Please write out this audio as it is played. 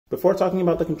Before talking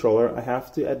about the controller, I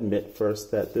have to admit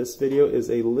first that this video is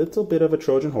a little bit of a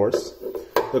Trojan horse.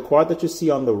 The quad that you see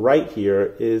on the right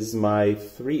here is my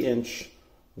 3-inch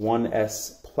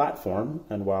 1S platform,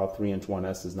 and while 3-inch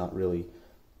 1S is not really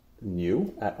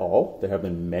new at all, there have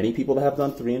been many people that have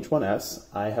done 3-inch 1S.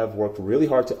 I have worked really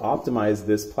hard to optimize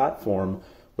this platform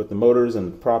with the motors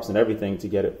and the props and everything to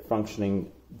get it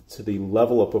functioning to the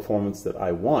level of performance that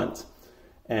I want.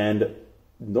 And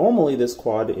normally this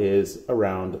quad is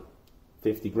around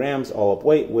 50 grams all up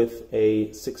weight with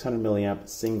a 600 milliamp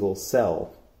single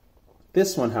cell.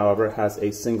 This one, however, has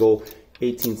a single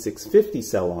 18650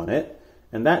 cell on it,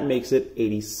 and that makes it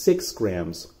 86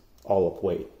 grams all up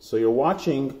weight. So you're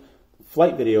watching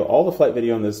flight video. All the flight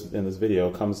video in this video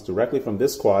comes directly from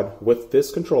this quad with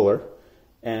this controller,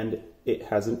 and it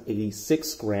has an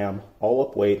 86 gram all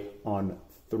up weight on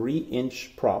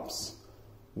 3-inch props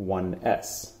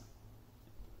 1S.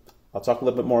 I'll talk a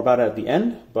little bit more about it at the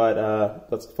end,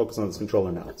 but let's focus on this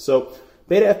controller now. So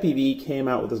BetaFPV came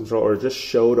out with this controller, or just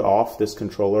showed off this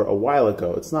controller a while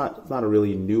ago. It's not a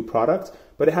really new product,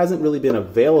 but it hasn't really been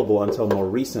available until more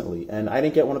recently. And I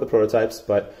didn't get one of the prototypes,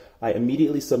 but I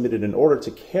immediately submitted an order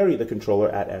to carry the controller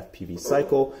at FPV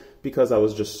Cycle because I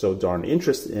was just so darn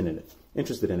interested in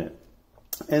it.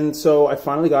 And so I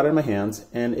finally got it in my hands,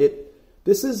 and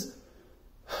this is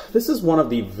one of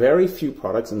the very few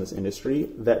products in this industry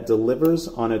that delivers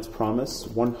on its promise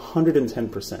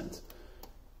 110%.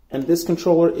 And this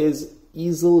controller is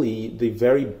easily the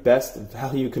very best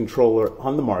value controller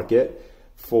on the market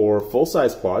for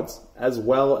full-size quads, as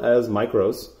well as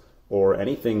micros or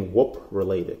anything whoop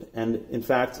related. And in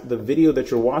fact, the video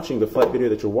that you're watching, the flight video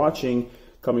that you're watching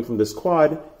coming from this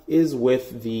quad, is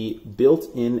with the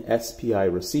built-in SPI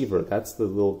receiver. That's the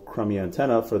little crummy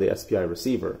antenna for the SPI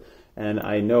receiver. And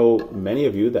I know many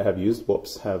of you that have used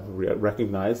whoops have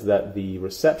recognized that the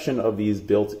reception of these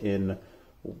built-in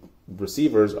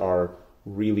receivers are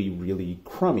really, really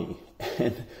crummy.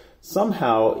 And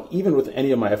somehow, even with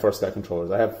any of my FR Sky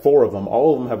controllers, I have 4 of them,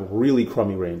 all of them have really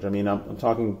crummy range. I mean, I'm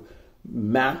talking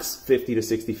max 50 to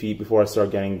 60 feet before I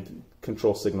start getting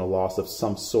control signal loss of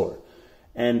some sort.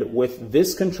 And with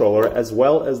this controller, as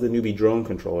well as the newbie drone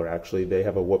controller, actually, they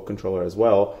have a whoop controller as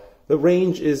well, the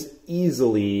range is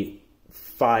easily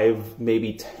 5,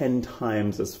 maybe 10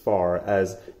 times as far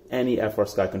as any FR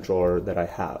Sky controller that I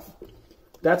have.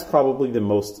 That's probably the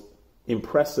most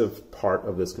impressive part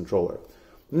of this controller.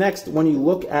 Next, when you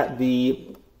look at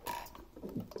the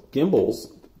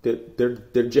gimbals,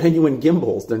 they're genuine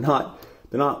gimbals. They're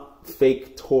not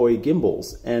fake toy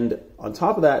gimbals. And on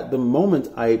top of that, the moment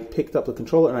I picked up the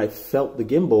controller and I felt the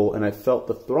gimbal and I felt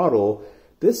the throttle,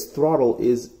 this throttle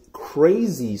is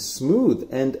crazy smooth.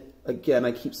 And again,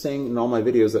 I keep saying in all my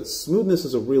videos that smoothness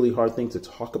is a really hard thing to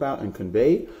talk about and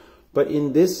convey. But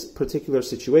in this particular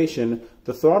situation,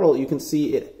 the throttle, you can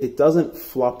see it doesn't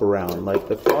flop around. Like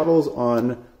the throttles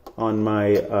on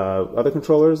my other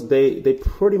controllers, they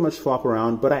pretty much flop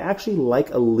around, but I actually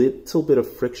like a little bit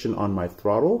of friction on my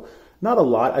throttle. Not a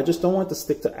lot, I just don't want the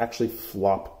stick to actually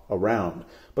flop around.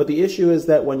 But the issue is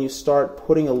that when you start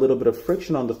putting a little bit of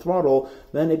friction on the throttle,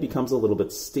 then it becomes a little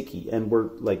bit sticky. And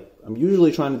I'm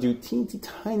usually trying to do teeny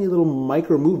tiny little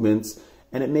micro movements,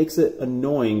 and it makes it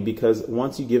annoying because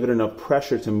once you give it enough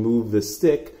pressure to move the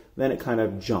stick, then it kind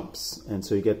of jumps. And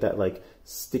so you get that like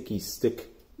sticky stick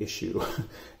issue.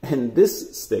 And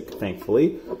this stick,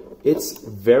 thankfully, it's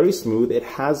very smooth. It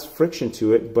has friction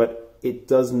to it, but it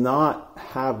does not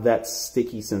have that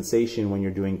sticky sensation when you're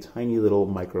doing tiny little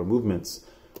micro movements,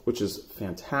 which is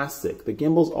fantastic. The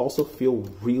gimbals also feel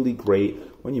really great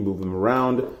when you move them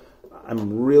around.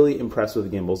 I'm really impressed with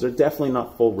the gimbals. They're definitely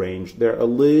not full range. They're a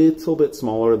little bit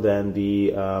smaller than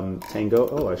the Tango.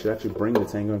 Oh, I should actually bring the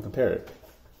Tango and compare it.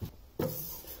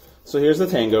 So here's the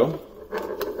Tango.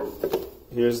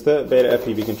 Here's the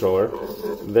BetaFPV controller.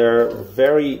 They're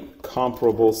very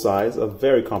comparable size,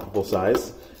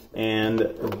 and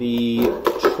the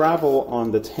travel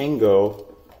on the Tango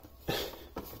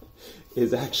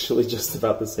is actually just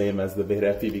about the same as the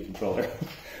BetaFPV controller,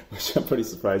 which I'm pretty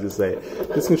surprised to say.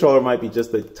 This controller might be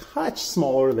just a touch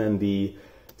smaller than the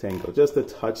Tango, just a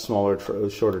touch smaller,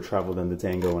 shorter travel than the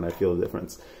Tango, and I feel the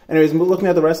difference. Anyways, looking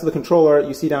at the rest of the controller,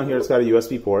 you see down here it's got a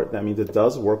USB port. That means it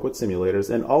does work with simulators,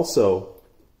 and also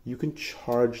you can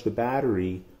charge the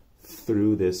battery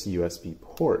through this USB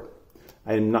port.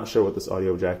 I'm not sure what this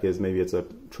audio jack is. Maybe it's a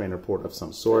trainer port of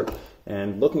some sort.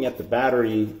 And looking at the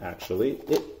battery, actually,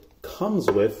 it comes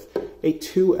with a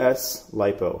 2S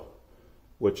LiPo,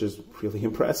 which is really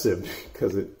impressive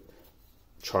because it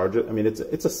charges. I mean, it's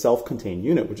a self-contained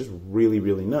unit, which is really,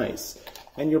 really nice.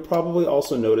 And you're probably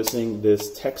also noticing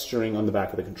this texturing on the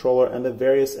back of the controller and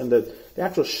the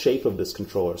actual shape of this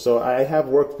controller. So I have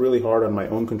worked really hard on my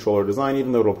own controller design,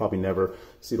 even though it'll probably never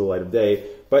see the light of day.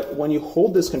 But when you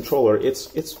hold this controller, it's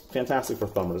fantastic for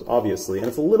thumbers, obviously, and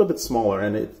it's a little bit smaller,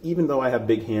 and even though I have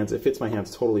big hands, it fits my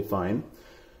hands totally fine.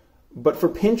 But for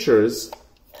pinchers,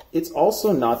 it's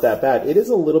also not that bad. It is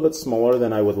a little bit smaller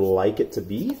than I would like it to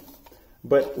be.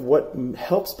 But what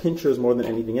helps pinchers more than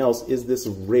anything else is this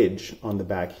ridge on the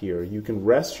back here. You can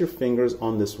rest your fingers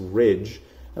on this ridge.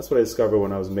 That's what I discovered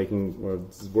when I was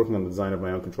working on the design of my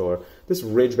own controller. This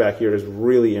ridge back here is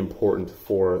really important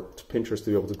for pinchers to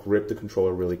be able to grip the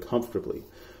controller really comfortably.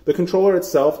 The controller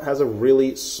itself has a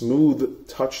really smooth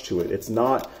touch to it. It's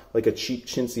not like a cheap,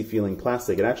 chintzy feeling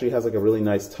plastic. It actually has like a really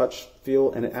nice touch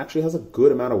feel, and it actually has a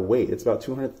good amount of weight. It's about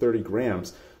 230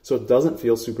 grams, so it doesn't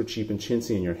feel super cheap and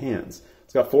chintzy in your hands.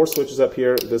 It's got 4 switches up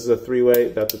here. This is a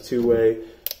 3-way, that's a 2-way.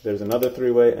 There's another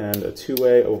 3-way and a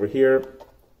 2-way over here.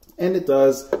 And it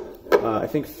does, I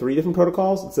think, 3 different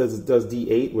protocols. It says it does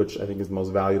D8, which I think is the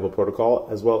most valuable protocol,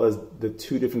 as well as the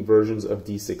 2 different versions of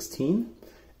D16.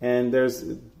 And there's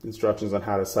instructions on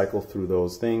how to cycle through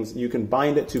those things. You can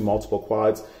bind it to multiple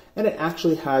quads, and it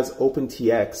actually has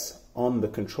OpenTX on the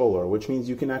controller, which means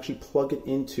you can actually plug it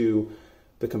into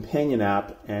the companion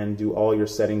app and do all your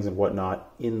settings and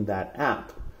whatnot in that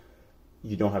app.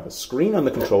 You don't have a screen on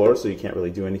the controller, so you can't really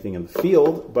do anything in the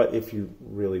field, but if you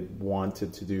really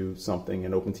wanted to do something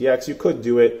in OpenTX, you could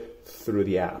do it through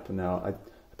the app. Now, I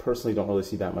personally don't really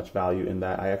see that much value in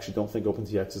that. I actually don't think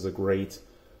OpenTX is a great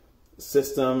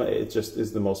system. It just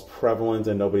is the most prevalent,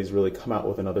 and nobody's really come out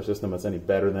with another system that's any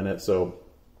better than it, so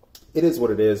it is what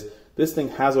it is. This thing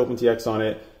has OpenTX on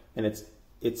it, and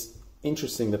it's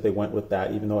interesting that they went with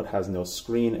that, even though it has no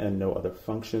screen and no other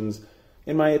functions.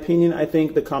 In my opinion, I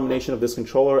think the combination of this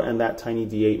controller and that tiny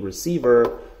D8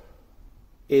 receiver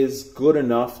is good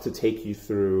enough to take you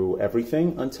through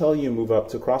everything until you move up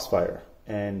to Crossfire.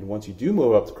 And once you do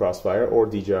move up to Crossfire or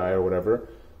DJI or whatever,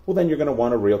 well, then you're going to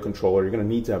want a real controller. You're going to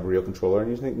need to have a real controller,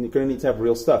 and you're going to need to have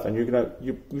real stuff. And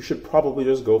you should probably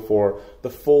just go for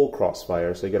the full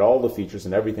Crossfire, so you get all the features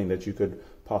and everything that you could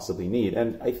possibly need.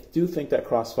 And I do think that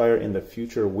Crossfire in the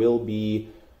future will be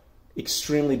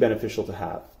extremely beneficial to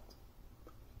have.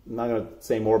 I'm not going to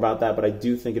say more about that, but I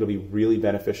do think it'll be really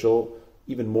beneficial,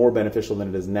 even more beneficial than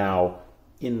it is now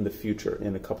in the future,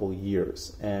 in a couple of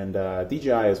years. And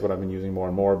DJI is what I've been using more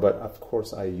and more, but of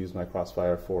course I use my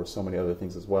Crossfire for so many other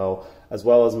things as well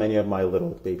as many of my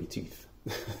little BabyTooth,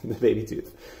 the BabyTooth.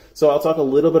 So I'll talk a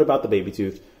little bit about the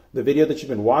BabyTooth. The video that you've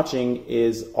been watching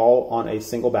is all on a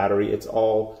single battery. It's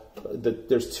all,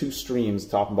 there's 2 streams,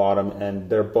 top and bottom, and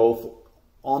they're both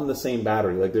on the same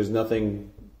battery. Like there's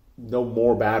no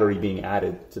more battery being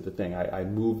added to the thing. I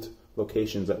moved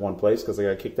locations at one place because I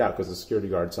got kicked out because the security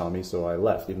guard saw me, so I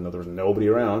left. Even though there was nobody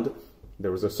around,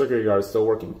 there was a security guard still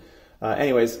working.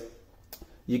 Anyways,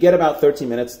 you get about 13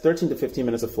 to 15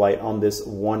 minutes of flight on this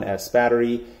 1S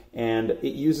battery, and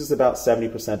it uses about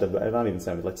 70% of, not even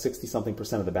 70, like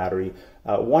 60-something% of the battery.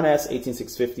 1S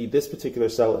 18650, this particular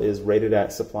cell is rated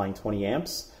at supplying 20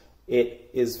 amps. It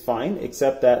is fine,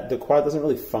 except that the quad doesn't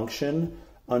really function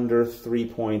under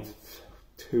 3.2,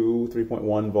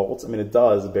 3.1 volts. I mean, it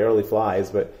does, it barely flies,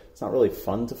 but it's not really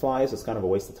fun to fly, so it's kind of a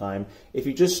waste of time. If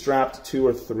you just strapped 2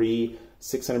 or 3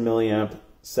 600 milliamp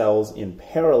cells in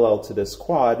parallel to this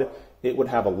quad, it would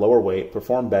have a lower weight,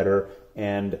 perform better,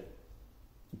 and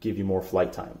give you more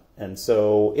flight time. And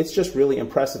so it's just really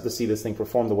impressive to see this thing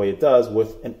perform the way it does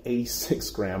with an 86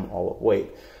 gram all of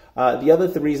weight. The other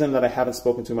reason that I haven't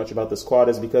spoken too much about this quad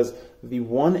is because the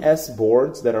 1S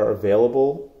boards that are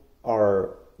available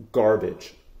are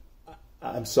garbage.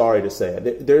 I'm sorry to say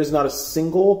it. There is not a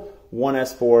single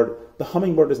 1S board. The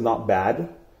Hummingbird is not bad.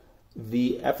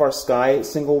 The FR Sky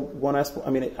single 1S, I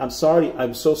mean, I'm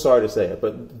so sorry to say it,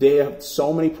 but they have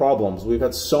so many problems. We've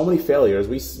had so many failures.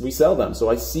 We sell them, so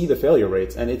I see the failure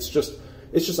rates, and it's just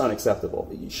unacceptable.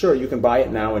 Sure, you can buy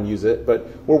it now and use it, but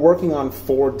we're working on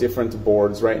 4 different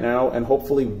boards right now, and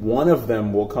hopefully one of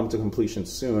them will come to completion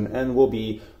soon and will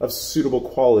be of suitable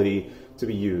quality to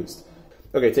be used.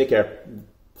 Okay, take care.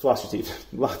 Floss your teeth.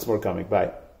 Lots more coming.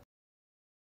 Bye.